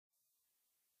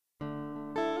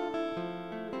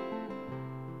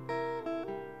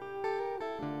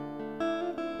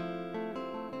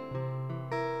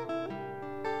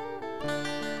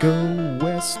Go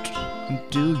west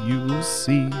until you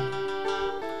see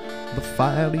the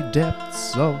fiery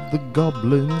depths of the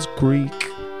Goblin's Creek.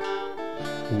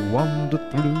 Wander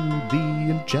through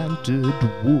the enchanted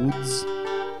woods.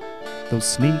 Those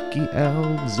sneaky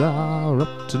elves are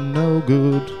up to no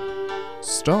good.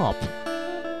 Stop!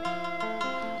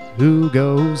 Who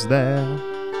goes there?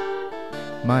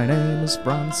 My name is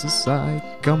Francis,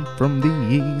 I come from the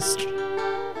east.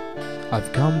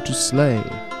 I've come to slay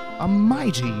a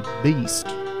mighty beast.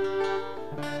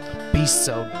 A beast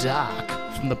so dark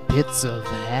from the pits of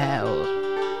hell.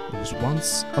 He was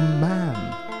once a man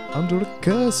under a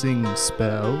cursing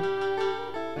spell.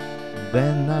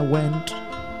 Then I went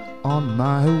on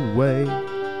my way,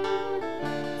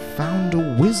 found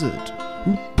a wizard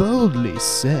who boldly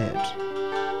said,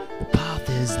 "The path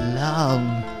is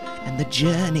long and the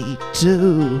journey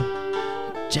too.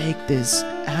 Take this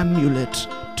amulet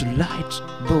to light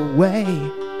the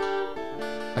way."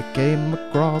 I came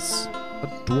across a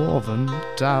dwarven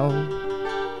town,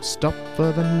 stopped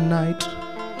for the night,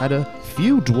 had a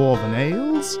few dwarven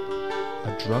ales,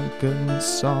 a drunken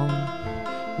song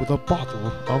with a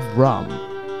bottle of rum.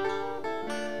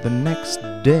 The next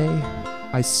day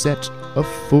I set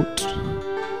afoot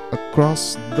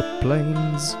across the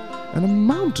plains and a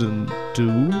mountain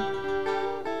too.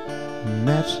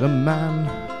 Met a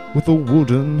man with a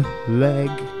wooden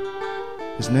leg.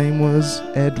 His name was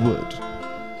Edward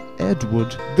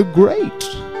the Great.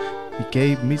 He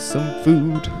gave me some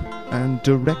food and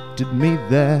directed me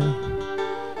there,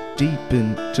 deep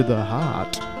into the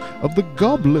heart of the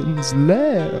Goblin's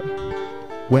lair.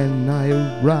 When I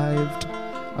arrived,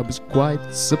 I was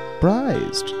quite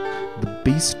surprised. The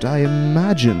beast I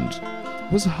imagined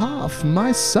was half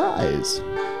my size.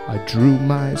 I drew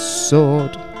my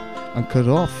sword and cut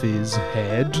off his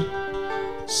head,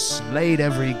 slayed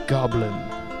every goblin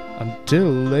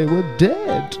until they were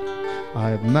dead. I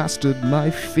have mastered my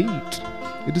feat.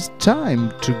 It is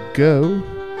time to go.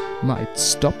 Might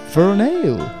stop for an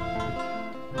ale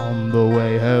on the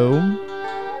way home.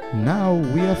 Now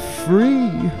we are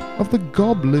free of the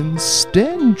goblin's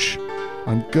stench.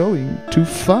 I'm going to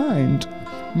find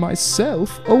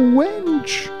myself a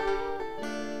wench.